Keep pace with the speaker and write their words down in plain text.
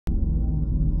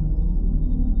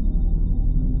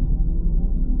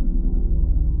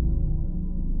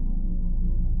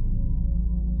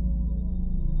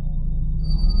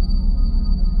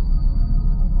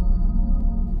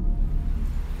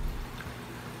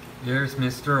Here's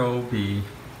Mr. OB.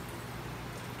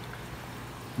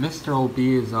 Mr. OB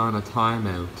is on a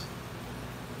timeout.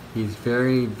 He's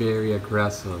very, very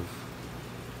aggressive.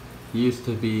 He used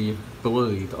to be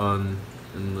bullied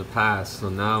in the past, so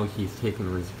now he's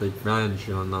taking revenge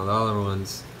on the other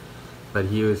ones. But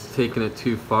he was taking it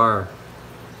too far.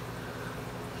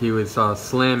 He was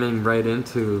slamming right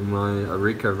into my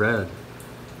Eureka Red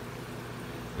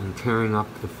and tearing up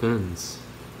the fins.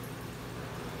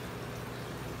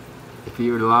 If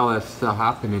you would allow this to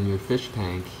happen in your fish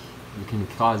tank, you can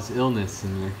cause illness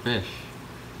in your fish,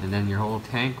 and then your whole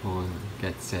tank will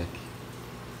get sick.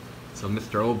 So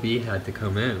Mr. OB had to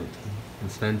come out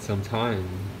and spend some time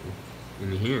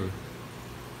in here.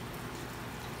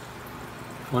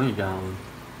 20 gallon.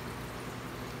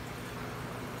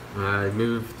 I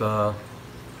moved the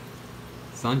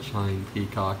Sunshine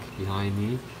Peacock behind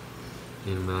me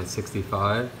in my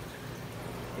 65,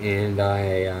 and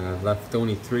I left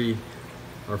only 3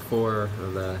 or 4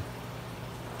 of the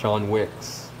John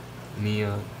Wicks,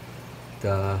 Mia,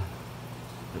 the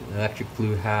electric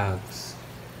blue halves.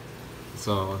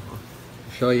 So I'll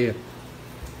show you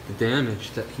the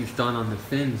damage that he's done on the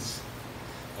fins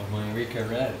of my Eureka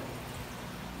Red.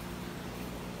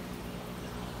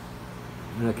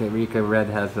 Look, Eureka Red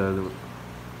has a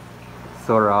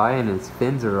sore eye and his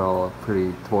fins are all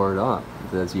pretty torn up,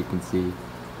 as you can see.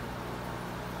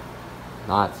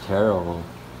 That's terrible.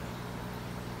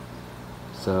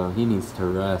 So he needs to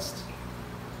rest.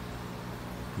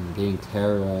 I'm being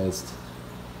terrorized.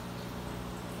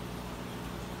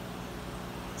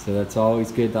 So that's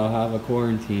always good to have a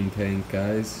quarantine tank,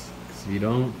 guys. Because if you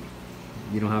don't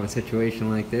have a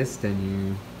situation like this,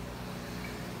 then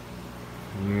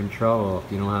you're in trouble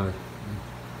if you don't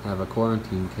have a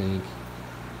quarantine tank.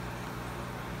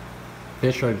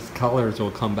 Fish colors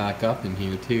will come back up in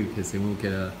here too, because they won't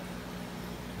get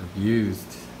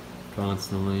abused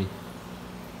constantly.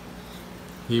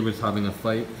 He was having a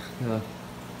fight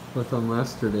with them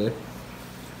yesterday.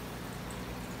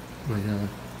 My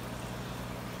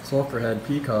sulfur-head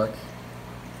peacock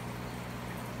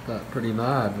got pretty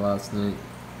mad last night.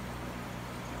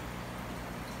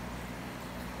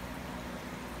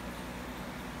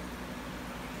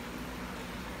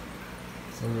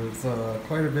 So there's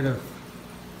quite a bit of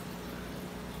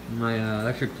my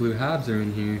electric blue halves are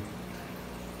in here.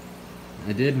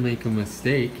 I did make a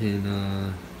mistake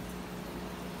and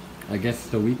I guess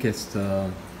the weakest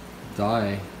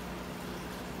die,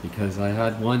 because I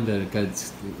had one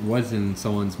that was in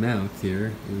someone's mouth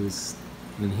here. It was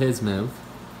in his mouth,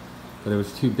 but it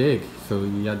was too big, so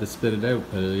he had to spit it out,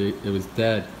 but it was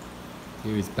dead.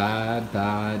 It was bad,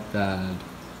 bad, bad.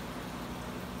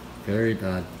 Very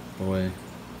bad boy.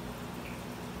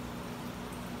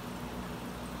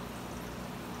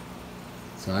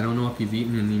 So I don't know if he's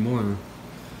eating anymore,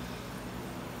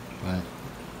 but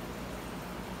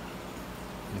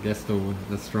I guess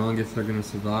the strongest are gonna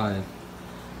survive.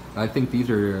 I think these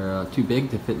are too big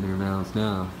to fit in their mouths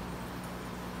now.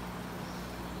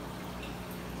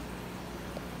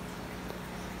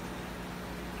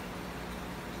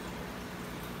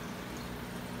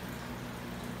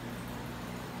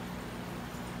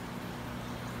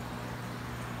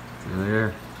 So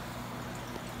there.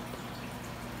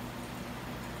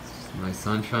 My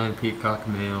Sunshine Peacock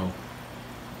male.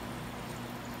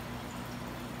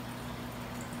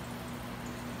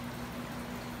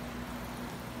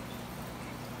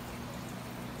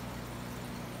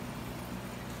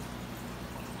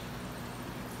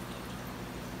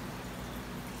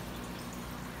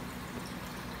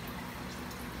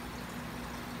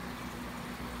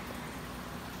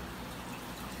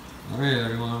 Alright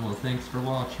everyone, well thanks for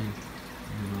watching,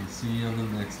 and I'll see you on the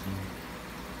next one.